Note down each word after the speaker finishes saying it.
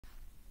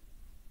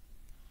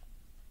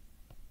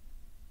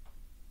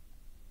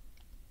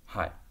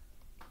Hi,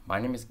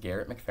 my name is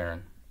Garrett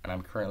McFarren, and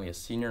I'm currently a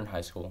senior in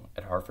high school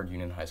at Hartford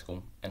Union High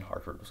School in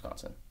Hartford,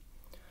 Wisconsin.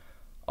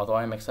 Although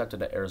I am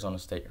accepted at Arizona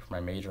State for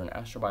my major in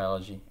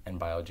astrobiology and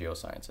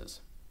biogeosciences.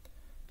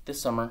 This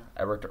summer,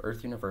 I worked at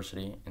Earth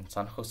University in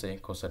San Jose,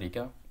 Costa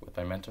Rica with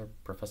my mentor,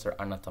 Professor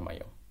Ana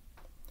Tamayo.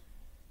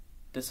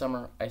 This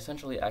summer, I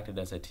essentially acted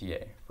as a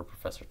TA for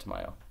Professor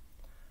Tamayo.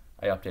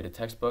 I updated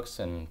textbooks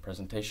and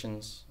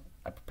presentations.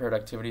 I prepared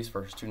activities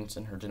for her students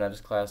in her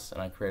genetics class,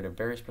 and I created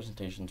various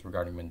presentations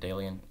regarding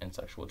Mendelian and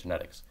sexual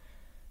genetics,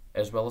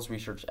 as well as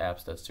research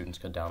apps that students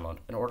could download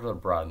in order to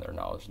broaden their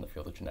knowledge in the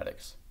field of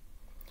genetics.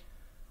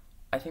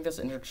 I think this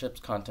internship's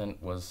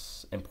content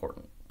was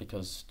important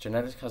because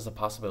genetics has the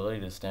possibility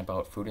to stamp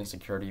out food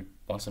insecurity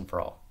once and for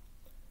all.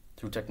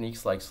 Through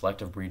techniques like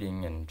selective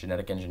breeding and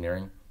genetic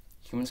engineering,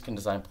 humans can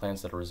design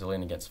plants that are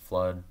resilient against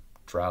flood,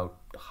 drought,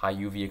 high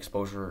UV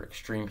exposure,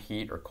 extreme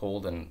heat or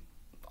cold, and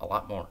a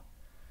lot more.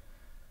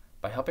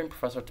 By helping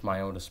Professor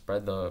Tamayo to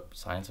spread the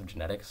science of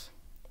genetics,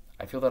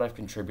 I feel that I've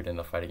contributed in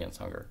the fight against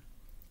hunger.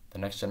 The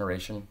next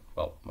generation,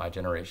 well, my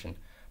generation,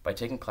 by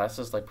taking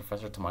classes like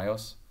Professor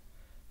Tamayo's,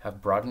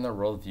 have broadened their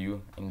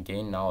worldview and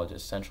gained knowledge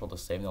essential to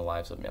saving the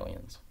lives of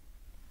millions.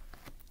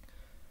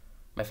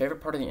 My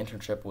favorite part of the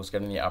internship was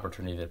getting the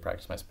opportunity to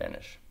practice my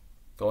Spanish.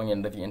 Going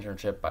into the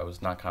internship, I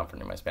was not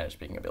confident in my Spanish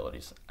speaking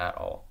abilities at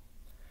all.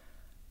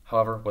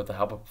 However, with the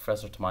help of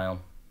Professor Tamayo,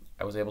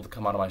 I was able to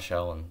come out of my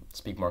shell and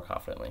speak more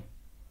confidently.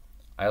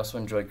 I also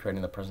enjoyed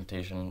creating the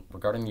presentation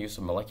regarding the use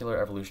of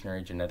molecular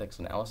evolutionary genetics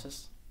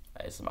analysis,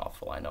 it's a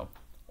mouthful I know,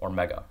 or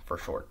MEGA for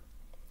short.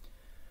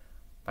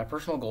 My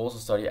personal goal is to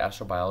study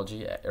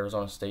astrobiology at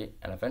Arizona State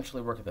and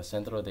eventually work at the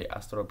Centro de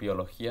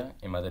Astrobiología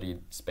in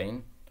Madrid,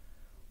 Spain,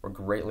 were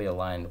greatly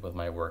aligned with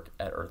my work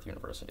at Earth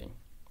University.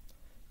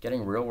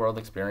 Getting real-world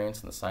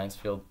experience in the science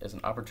field is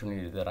an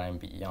opportunity that I am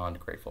beyond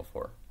grateful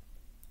for.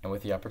 And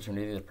with the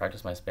opportunity to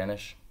practice my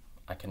Spanish,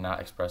 I cannot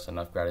express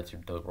enough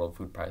gratitude to the World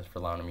Food Prize for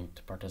allowing me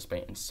to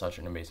participate in such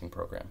an amazing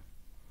program.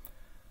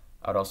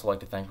 I would also like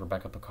to thank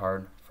Rebecca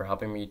Picard for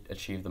helping me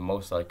achieve the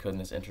most that I could in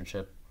this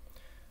internship,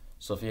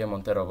 Sofia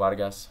Montero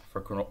Vargas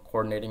for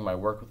coordinating my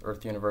work with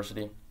Earth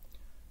University,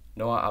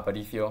 Noah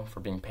Aparicio for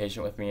being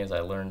patient with me as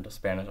I learned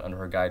Spanish under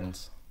her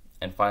guidance,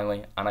 and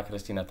finally, Ana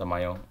Cristina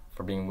Tamayo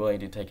for being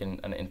willing to take in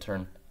an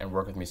intern and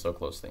work with me so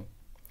closely.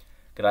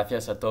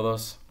 Gracias a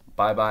todos,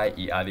 bye bye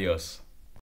y adios.